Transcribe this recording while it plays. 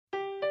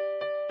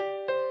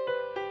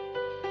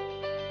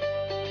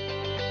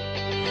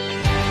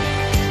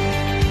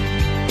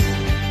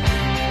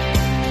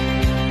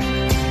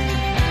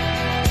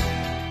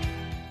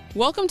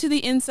Welcome to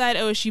the Inside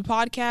OSU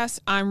podcast.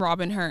 I'm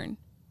Robin Hearn.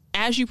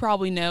 As you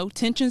probably know,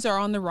 tensions are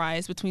on the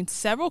rise between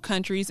several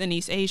countries in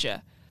East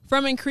Asia.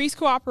 From increased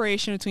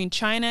cooperation between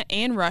China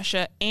and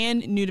Russia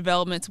and new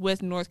developments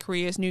with North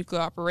Korea's nuclear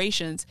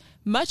operations,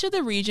 much of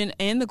the region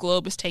and the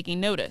globe is taking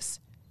notice.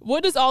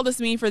 What does all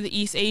this mean for the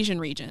East Asian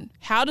region?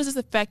 How does this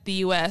affect the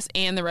U.S.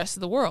 and the rest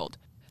of the world?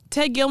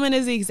 Ted Gilman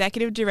is the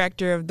executive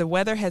director of the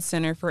Weatherhead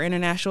Center for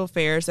International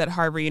Affairs at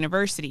Harvard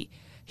University.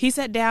 He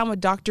sat down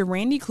with Dr.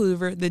 Randy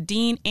Kluver, the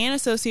dean and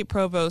associate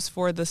provost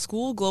for the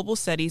School of Global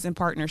Studies and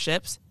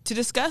Partnerships, to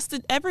discuss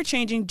the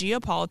ever-changing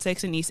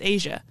geopolitics in East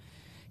Asia.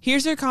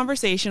 Here's their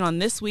conversation on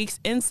this week's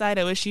Inside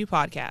OSU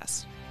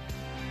podcast.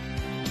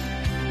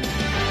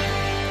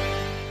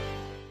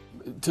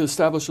 To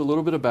establish a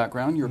little bit of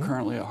background, you're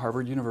currently at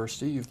Harvard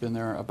University. You've been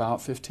there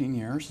about 15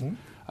 years.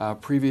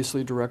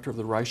 Previously director of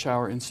the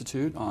Reischauer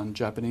Institute on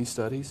Japanese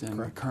Studies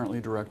and currently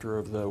director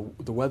of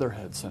the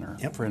Weatherhead Center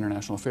for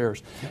International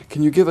Affairs.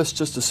 Can you give us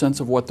just a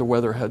sense of what the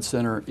Weatherhead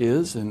Center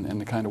is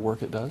and the kind of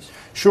work it does?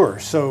 Sure.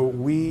 So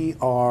we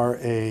are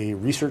a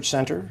research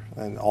center,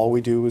 and all we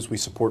do is we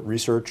support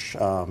research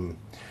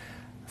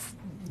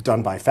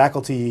done by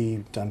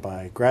faculty, done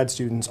by grad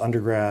students,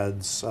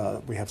 undergrads.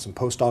 We have some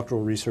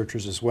postdoctoral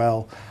researchers as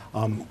well.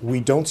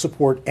 We don't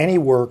support any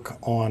work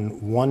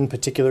on one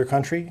particular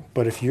country,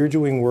 but if you're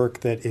doing work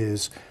that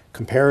is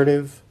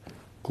comparative,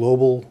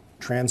 global,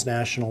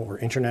 transnational, or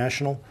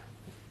international,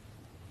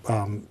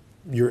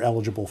 you're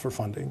eligible for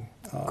funding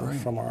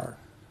from our.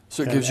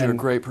 So it gives you a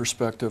great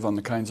perspective on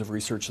the kinds of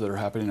research that are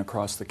happening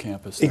across the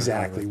campus.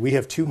 Exactly. We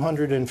have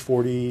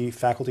 240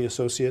 faculty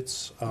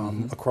associates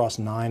across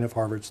 9 of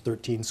Harvard's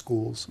 13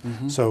 schools.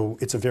 So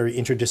it's a very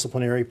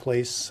interdisciplinary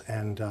place,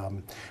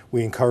 and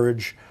we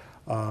encourage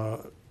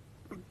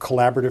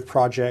collaborative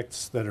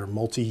projects that are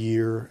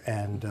multi-year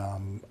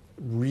and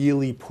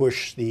really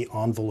push the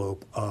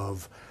envelope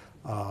of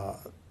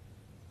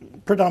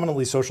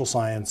predominantly social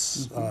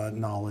science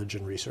knowledge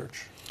and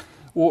research.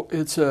 Well,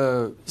 it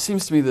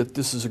seems to me that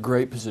this is a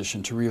great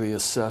position to really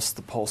assess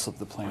the pulse of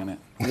the planet,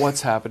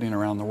 what's happening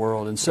around the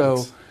world. And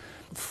so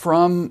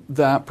from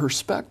that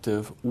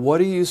perspective, what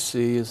do you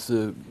see as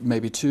the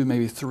maybe 2,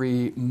 maybe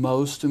 3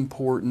 most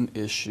important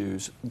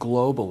issues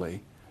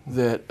globally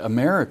that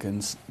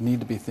Americans need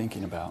to be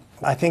thinking about?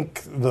 I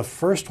think the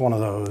first one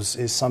of those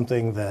is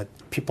something that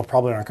people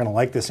probably aren't going to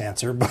like this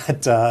answer,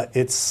 but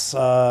it's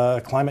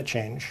climate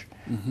change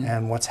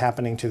and what's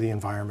happening to the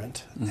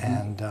environment.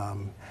 And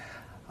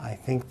I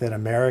think that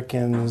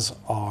Americans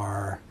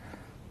are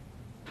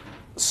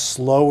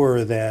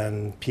slower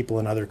than people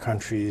in other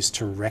countries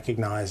to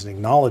recognize and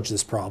acknowledge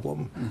this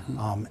problem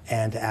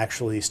and to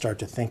actually start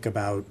to think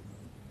about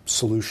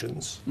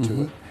solutions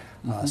to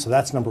it. So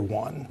that's number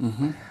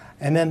one.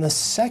 And then the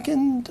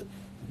second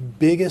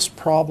biggest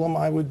problem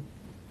I would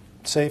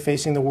say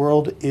facing the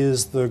world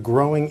is the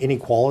growing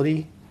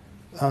inequality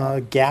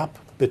gap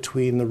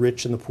between the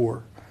rich and the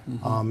poor.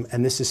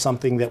 And this is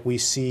something that we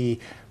see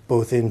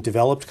both in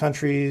developed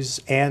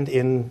countries and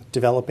in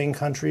developing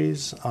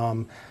countries,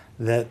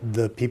 that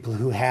the people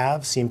who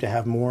have seem to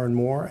have more and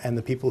more, and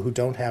the people who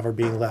don't have are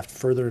being left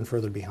further and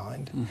further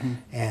behind.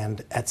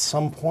 And at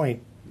some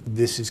point,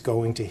 this is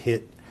going to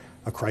hit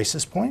a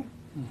crisis point.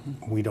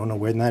 We don't know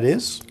when that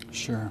is,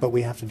 but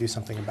we have to do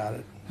something about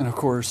it. And of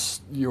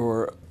course,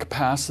 your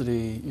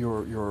capacity,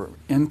 your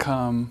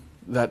income,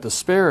 that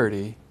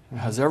disparity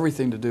has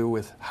everything to do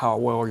with how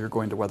well you're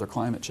going to weather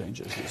climate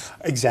change issues.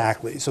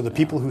 Exactly. So the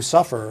people who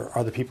suffer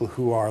are the people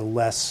who are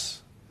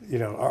less,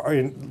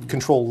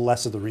 control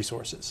less of the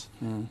resources.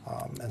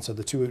 And so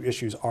the two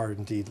issues are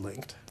indeed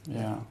linked.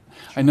 Yeah.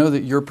 I know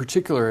that your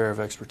particular area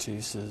of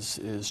expertise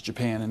is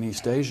Japan and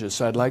East Asia,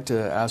 so I'd like to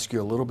ask you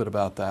a little bit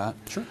about that.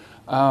 Sure.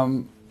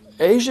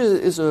 Asia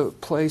is a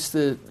place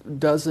that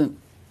doesn't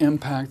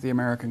impact the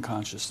American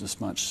consciousness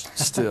much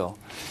still,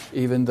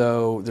 even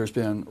though there's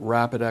been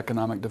rapid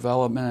economic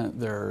development.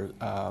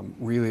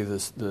 Really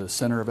the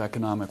center of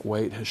economic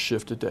weight has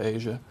shifted to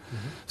Asia.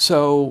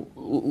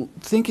 So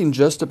thinking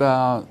just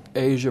about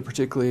Asia,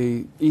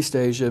 particularly East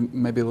Asia,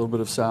 maybe a little bit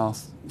of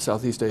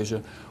Southeast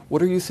Asia,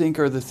 what do you think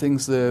are the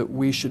things that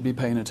we should be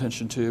paying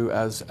attention to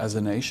as a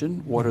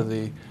nation? What are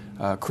the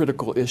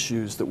critical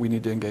issues that we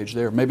need to engage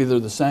there? Maybe they're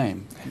the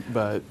same,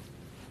 but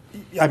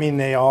I mean,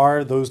 they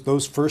are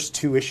those first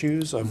two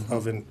issues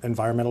of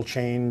environmental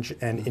change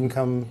and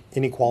income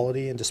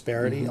inequality and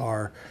disparity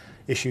are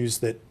issues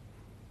that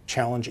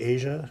challenge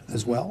Asia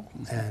as well.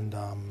 And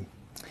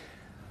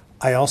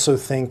I also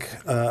think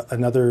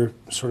another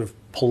sort of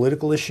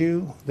political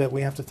issue that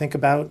we have to think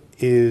about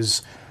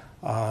is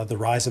the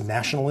rise of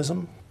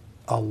nationalism.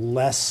 A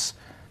less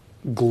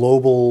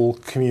global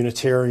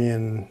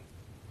communitarian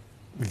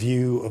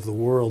view of the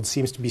world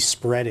seems to be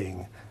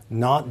spreading,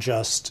 not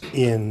just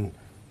in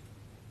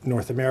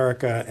North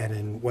America and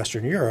in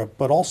Western Europe,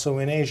 but also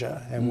in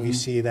Asia. And we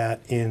see that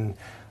in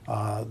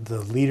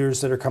the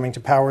leaders that are coming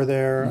to power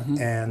there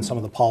and some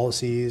of the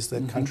policies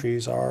that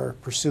countries are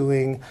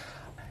pursuing.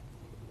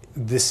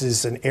 This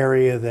is an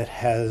area that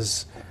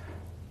has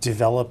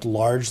developed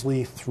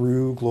largely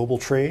through global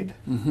trade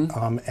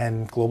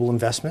and global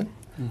investment,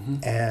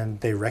 and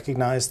they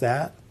recognize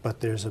that,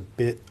 but there's a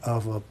bit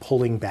of a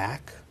pulling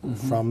back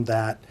from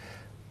that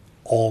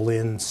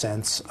all-in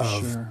sense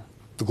of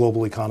the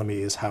global economy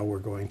is how we're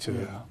going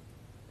to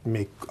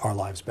make our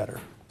lives better.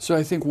 So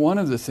I think one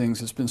of the things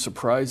that's been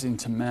surprising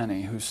to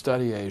many who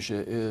study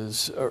Asia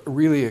is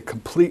really a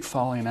complete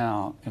falling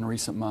out in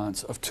recent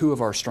months of two of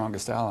our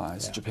strongest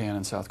allies, Japan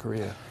and South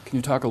Korea. Can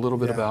you talk a little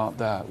bit about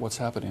that? What's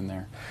happening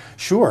there?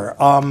 Sure.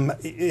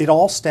 It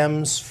all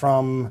stems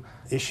from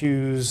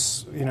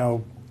issues,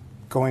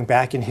 going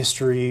back in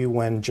history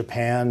when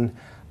Japan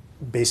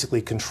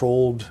basically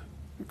controlled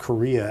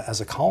Korea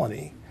as a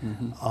colony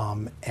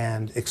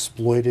and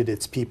exploited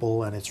its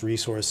people and its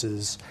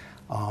resources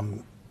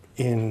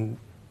in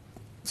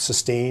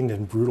sustained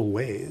and brutal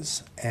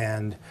ways.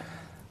 And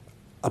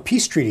a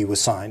peace treaty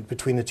was signed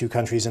between the two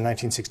countries in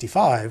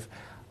 1965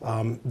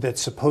 that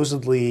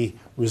supposedly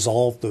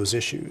resolved those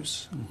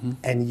issues.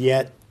 And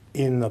yet,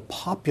 in the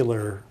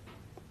popular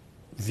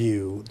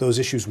view, those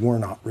issues were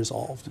not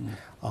resolved,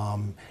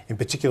 in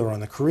particular on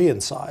the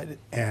Korean side.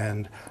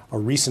 And a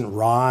recent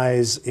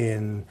rise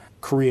in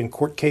Korean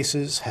court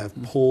cases have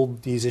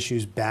pulled these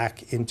issues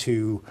back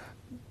into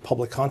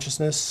public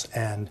consciousness,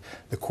 and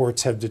the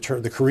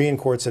Korean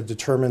courts have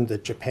determined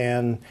that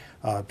Japan,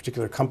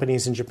 particular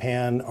companies in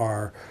Japan,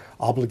 are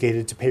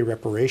obligated to pay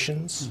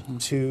reparations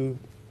to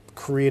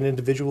Korean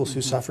individuals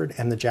who suffered,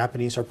 and the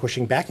Japanese are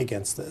pushing back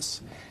against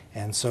this.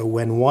 And so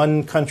when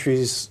one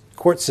country's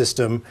court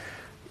system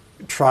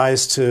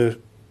tries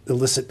to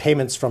elicit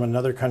payments from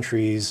another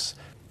country's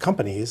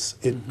companies,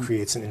 it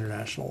creates an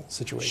international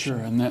situation.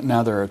 Sure, and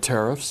now there are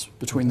tariffs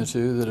between the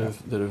two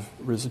that have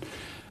risen.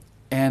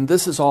 And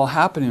this is all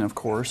happening, of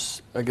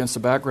course, against the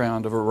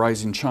background of a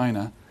rising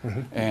China,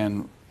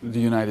 and the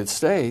United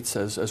States,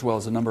 as well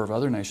as a number of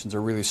other nations,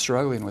 are really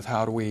struggling with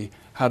how do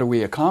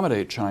we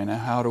accommodate China?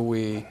 How do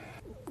we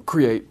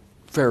create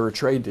fairer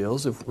trade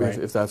deals?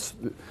 If that's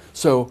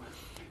so,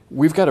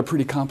 we've got a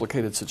pretty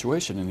complicated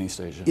situation in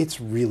East Asia. It's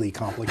really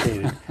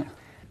complicated.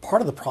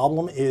 Part of the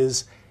problem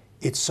is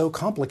it's so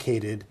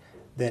complicated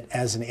that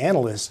as an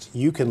analyst,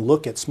 you can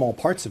look at small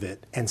parts of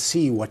it and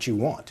see what you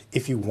want.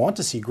 If you want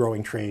to see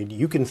growing trade,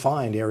 you can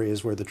find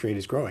areas where the trade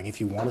is growing.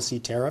 If you want to see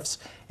tariffs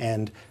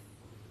and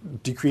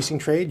decreasing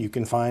trade, you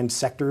can find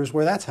sectors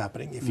where that's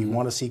happening. If you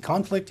want to see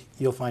conflict,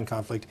 you'll find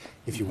conflict.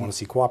 If you want to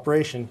see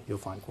cooperation, you'll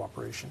find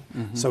cooperation.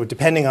 So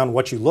depending on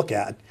what you look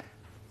at,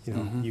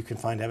 you can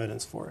find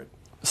evidence for it.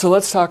 So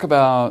let's talk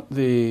about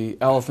the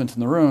elephant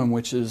in the room,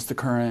 which is the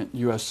current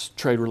U.S.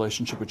 trade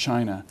relationship with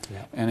China.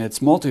 And it's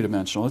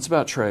multidimensional. It's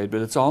about trade,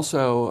 but it's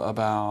also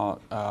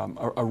about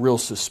a real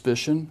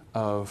suspicion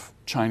of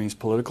Chinese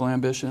political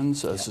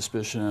ambitions, a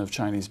suspicion of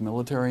Chinese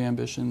military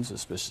ambitions.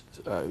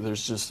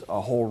 There's just a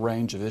whole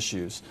range of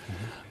issues.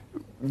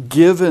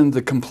 Given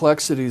the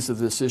complexities of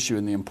this issue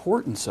and the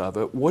importance of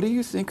it, what do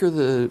you think are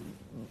the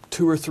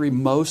two or three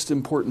most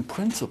important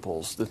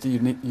principles that the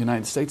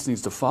United States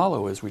needs to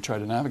follow as we try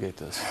to navigate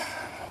this?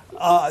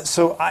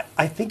 So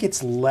I think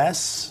it's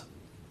less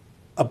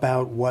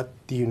about what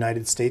the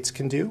United States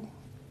can do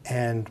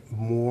and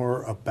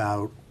more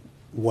about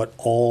what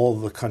all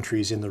the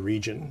countries in the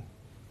region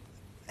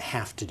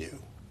have to do.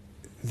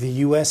 The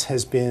U.S.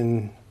 has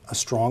been a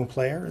strong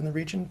player in the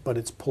region, but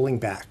it's pulling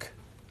back.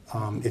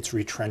 It's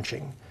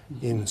retrenching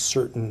in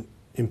certain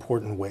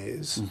important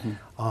ways.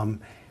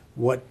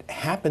 What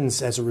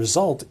happens as a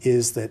result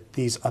is that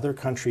these other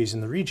countries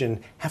in the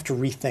region have to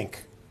rethink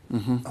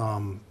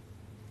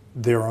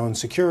their own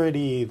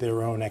security,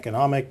 their own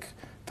economic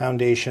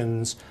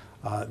foundations.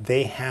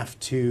 They have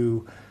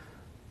to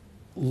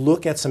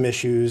look at some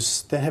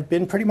issues that have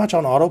been pretty much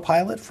on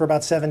autopilot for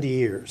about 70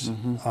 years.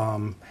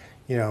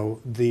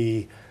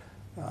 The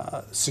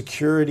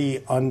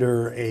security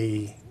under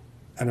an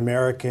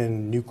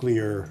American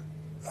nuclear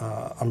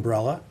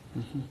umbrella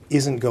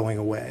isn't going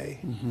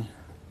away.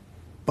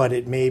 But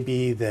it may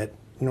be that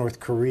North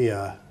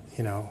Korea,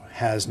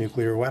 has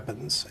nuclear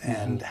weapons,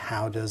 and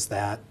how does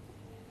that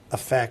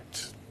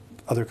affect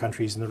other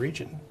countries in the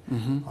region?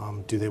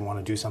 Do they want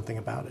to do something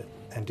about it?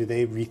 And do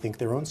they rethink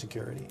their own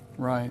security?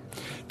 Right.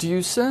 Do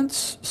you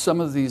sense some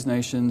of these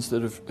nations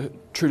that have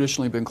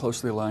traditionally been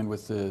closely aligned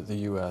with the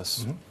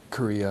U.S.,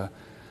 Korea,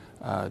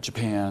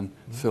 Japan,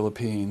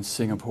 Philippines,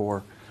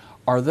 Singapore,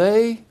 are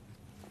they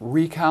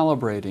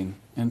recalibrating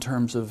in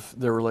terms of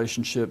their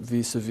relationship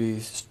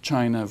vis-a-vis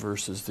China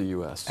versus the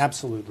U.S.?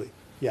 Absolutely,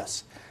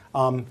 yes.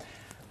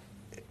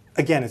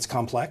 Again, it's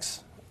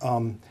complex.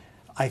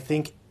 I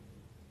think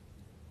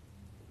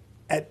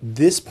at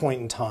this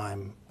point in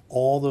time,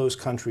 all those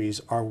countries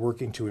are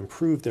working to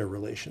improve their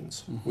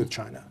relations with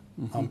China.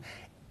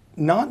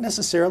 Not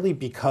necessarily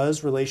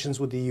because relations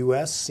with the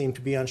U.S. seem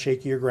to be on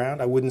shakier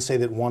ground. I wouldn't say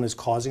that one is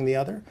causing the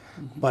other,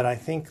 but I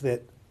think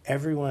that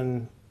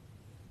everyone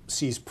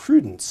sees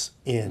prudence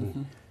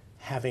in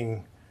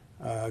having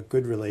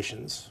good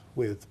relations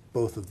with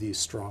both of these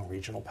strong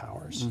regional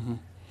powers.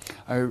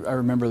 I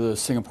remember the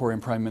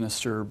Singaporean Prime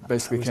Minister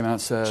basically came out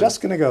and said,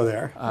 just going to go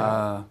there.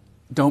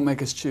 don't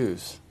make us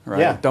choose, right?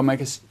 Yeah. Don't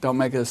make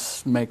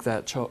us make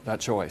that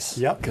choice.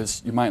 Yep.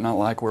 Because you might not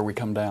like where we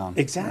come down.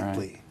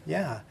 Exactly. Right?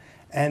 Yeah.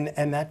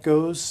 And that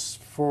goes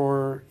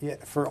for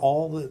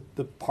all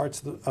the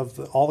parts of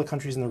all the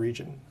countries in the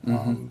region.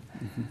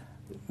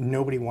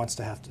 Nobody wants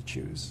to have to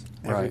choose.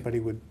 Right. Everybody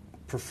would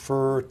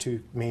prefer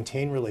to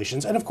maintain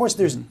relations. And of course,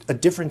 there's a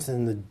difference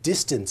in the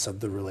distance of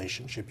the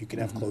relationship. You can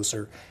have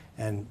closer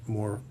and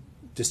more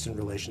distant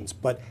relations,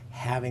 but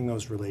having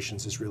those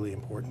relations is really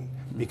important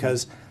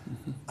because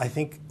I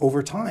think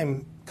over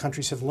time,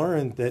 countries have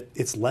learned that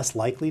it's less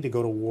likely to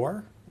go to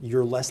war.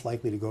 You're less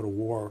likely to go to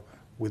war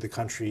with a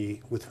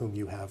country with whom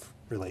you have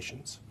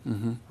relations.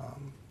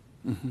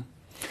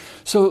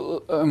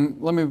 So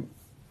let me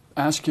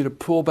ask you to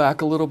pull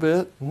back a little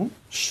bit,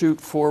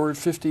 shoot forward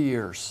 50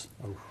 years.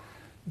 Oh.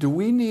 Do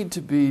we need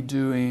to be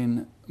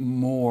doing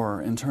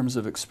more in terms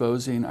of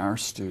exposing our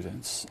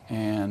students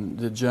and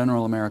the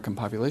general American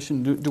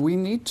population? Do we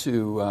need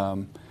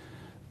to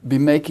be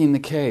making the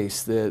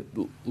case that,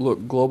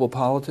 look, global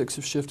politics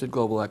have shifted,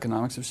 global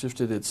economics have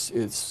shifted,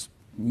 it's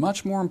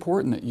much more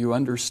important that you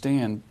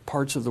understand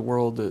parts of the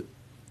world that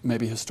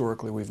maybe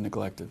historically we've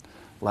neglected,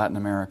 Latin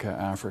America,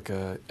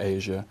 Africa,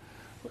 Asia.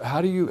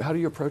 How do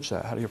you approach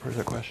that? How do you approach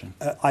that question?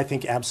 I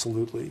think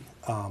absolutely.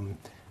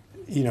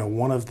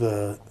 One of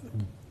the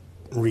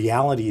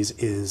realities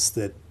is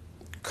that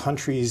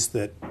countries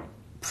that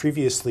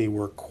previously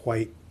were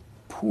quite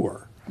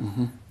poor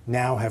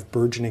now have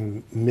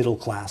burgeoning middle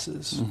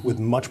classes with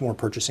much more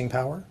purchasing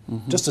power,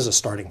 just as a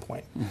starting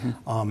point.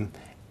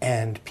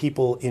 And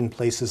people in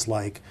places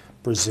like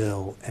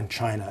Brazil and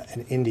China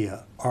and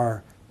India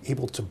are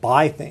able to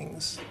buy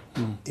things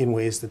in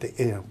ways that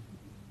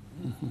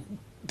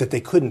they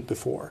couldn't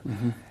before.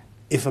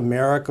 If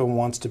America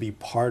wants to be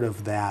part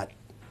of that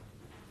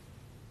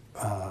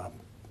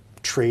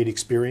trade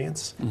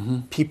experience,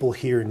 people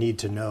here need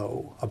to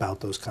know about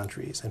those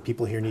countries, and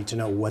people here need to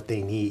know what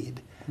they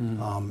need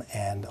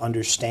and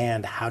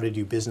understand how to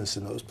do business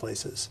in those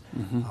places.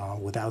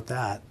 Without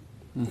that,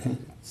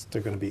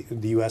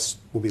 the U.S.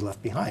 will be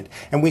left behind.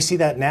 And we see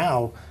that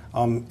now,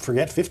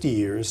 forget 50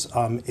 years,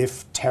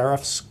 if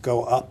tariffs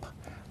go up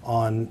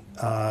on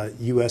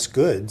U.S.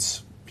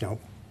 goods,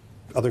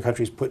 other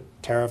countries put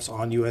tariffs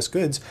on U.S.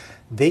 goods,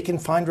 they can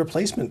find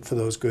replacement for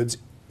those goods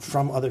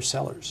from other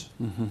sellers.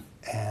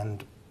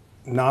 And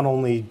not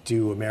only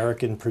do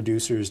American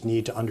producers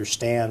need to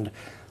understand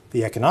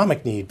the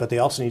economic need, but they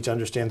also need to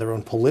understand their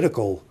own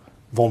political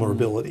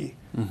vulnerability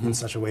in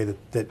such a way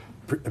that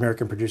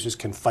American producers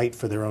can fight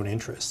for their own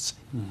interests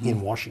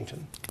in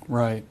Washington.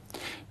 Right.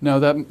 No,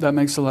 that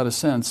makes a lot of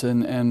sense.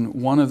 And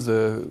one of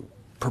the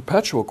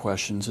perpetual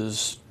questions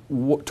is,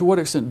 to what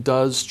extent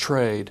does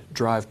trade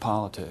drive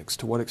politics?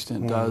 To what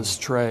extent does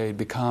trade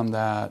become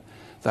that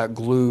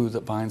glue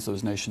that binds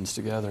those nations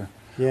together?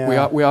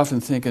 Yeah. We often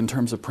think in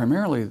terms of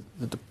primarily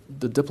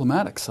the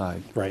diplomatic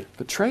side. Right.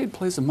 But trade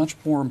plays a much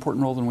more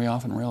important role than we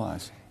often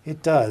realize.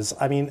 It does.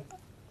 I mean,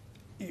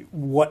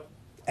 what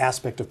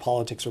aspect of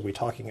politics are we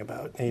talking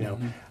about?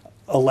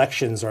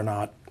 Elections are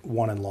not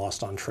won and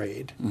lost on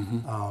trade.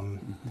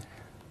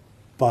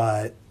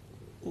 But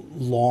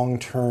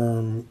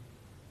long-term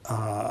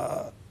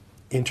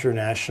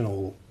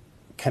international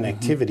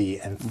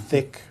connectivity and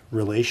thick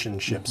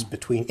relationships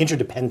between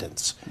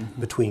interdependence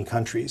between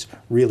countries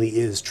really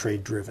is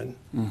trade driven,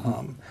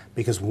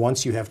 because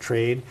once you have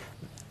trade,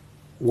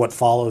 what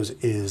follows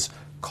is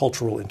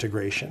cultural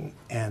integration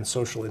and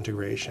social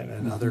integration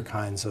and other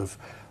kinds of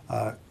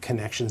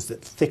connections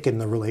that thicken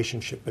the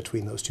relationship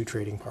between those two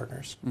trading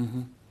partners.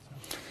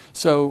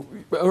 So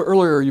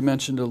earlier you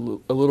mentioned a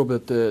little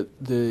bit that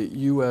the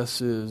U.S.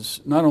 is,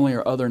 not only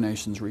are other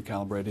nations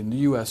recalibrating, the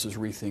U.S. is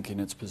rethinking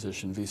its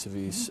position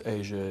vis-a-vis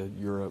Asia,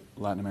 Europe,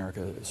 Latin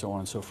America, so on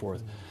and so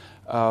forth.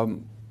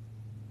 From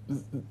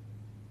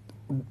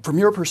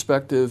your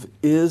perspective,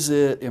 is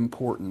it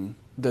important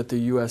that the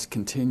U.S.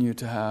 continue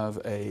to have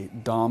a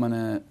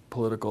dominant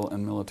political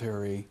and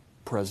military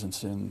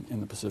presence in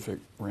the Pacific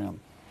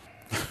Rim?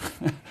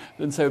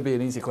 Didn't say it would be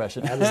an easy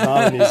question. That is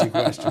not an easy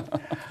question.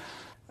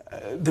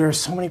 There are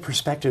so many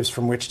perspectives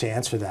from which to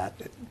answer that.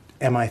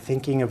 Am I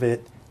thinking of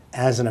it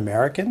as an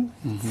American,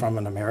 from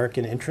an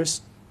American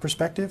interest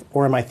perspective,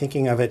 or am I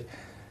thinking of it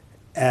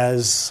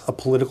as a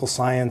political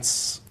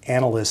science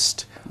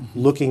analyst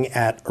looking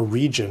at a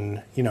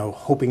region,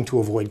 hoping to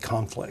avoid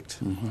conflict?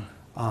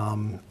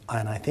 And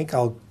I think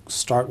I'll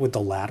start with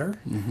the latter.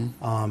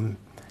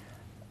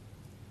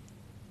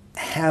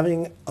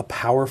 Having a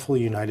powerful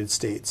United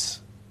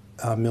States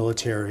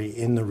military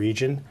in the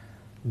region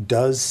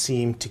does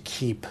seem to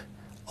keep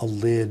a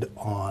lid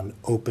on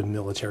open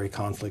military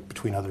conflict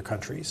between other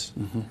countries.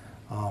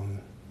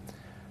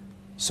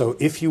 So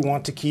if you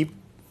want to keep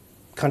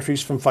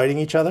countries from fighting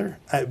each other,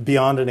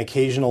 beyond an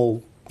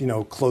occasional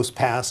close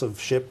pass of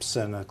ships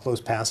and a close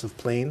pass of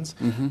planes,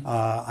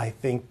 I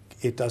think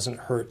it doesn't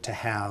hurt to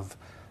have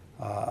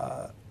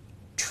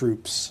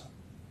troops,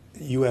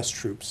 U.S.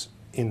 troops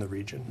in the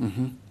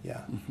region.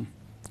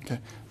 Okay.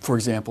 For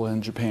example,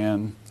 in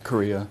Japan,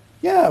 Korea.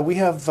 Yeah, we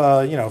have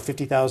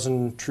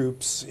 50,000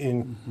 troops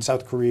in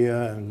South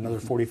Korea and another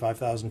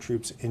 45,000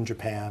 troops in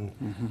Japan.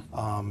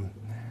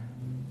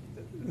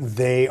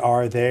 They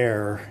are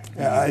there.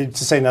 To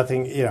say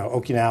nothing,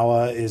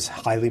 Okinawa is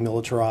highly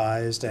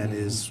militarized and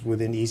is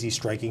within easy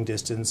striking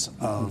distance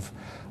of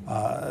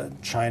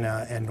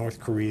China and North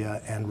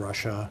Korea and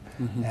Russia.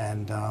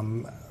 And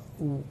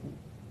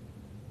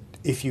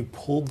if you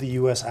pulled the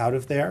U.S. out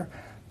of there,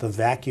 the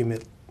vacuum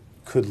it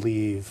could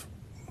leave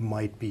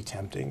might be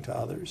tempting to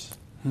others.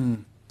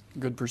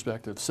 Good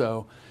perspective.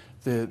 So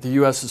the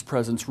U.S.'s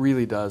presence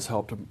really does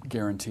help to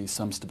guarantee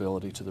some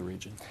stability to the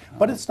region.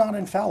 But it's not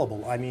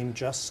infallible. I mean,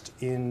 just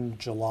in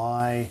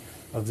July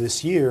of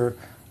this year,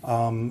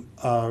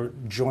 a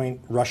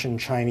joint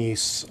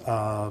Russian-Chinese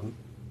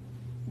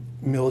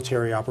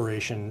military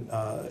operation,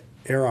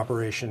 air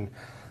operation,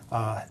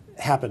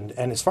 happened.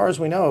 And as far as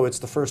we know, it's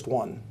the first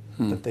one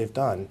that they've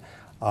done.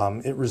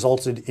 It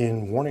resulted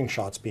in warning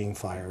shots being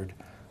fired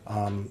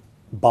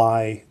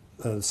by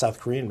the South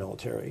Korean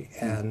military.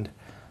 And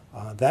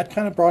that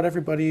kind of brought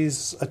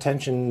everybody's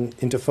attention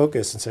into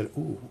focus and said,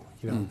 ooh,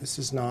 this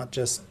is not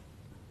just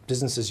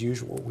business as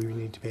usual. We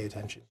need to pay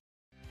attention.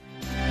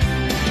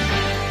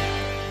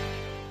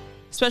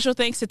 Special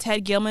thanks to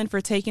Ted Gilman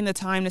for taking the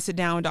time to sit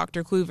down with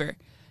Dr. Kluver.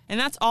 And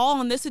that's all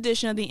on this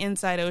edition of the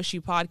Inside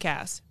OSU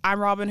podcast. I'm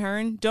Robin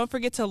Hearn. Don't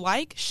forget to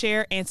like,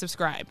 share, and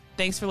subscribe.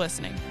 Thanks for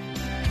listening.